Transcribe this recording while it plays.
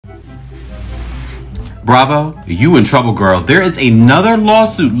Bravo, you in trouble, girl. There is another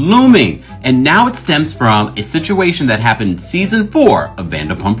lawsuit looming, and now it stems from a situation that happened in season 4 of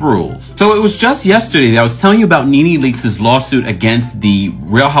Vanderpump Rules. So it was just yesterday that I was telling you about Nene Leakes' lawsuit against the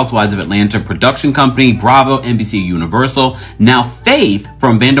Real Housewives of Atlanta production company, Bravo, NBC Universal. Now Faith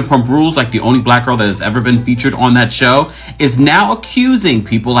from Vanderpump Rules, like the only black girl that has ever been featured on that show, is now accusing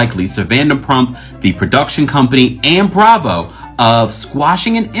people like Lisa Vanderpump, the production company, and Bravo of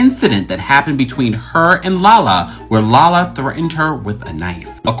squashing an incident that happened between her and Lala, where Lala threatened her with a knife.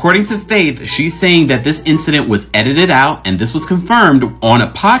 According to Faith, she's saying that this incident was edited out, and this was confirmed on a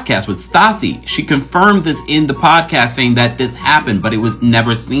podcast with Stassi. She confirmed this in the podcast, saying that this happened, but it was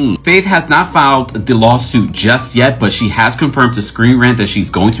never seen. Faith has not filed the lawsuit just yet, but she has confirmed to Screen Rant that she's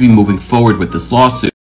going to be moving forward with this lawsuit.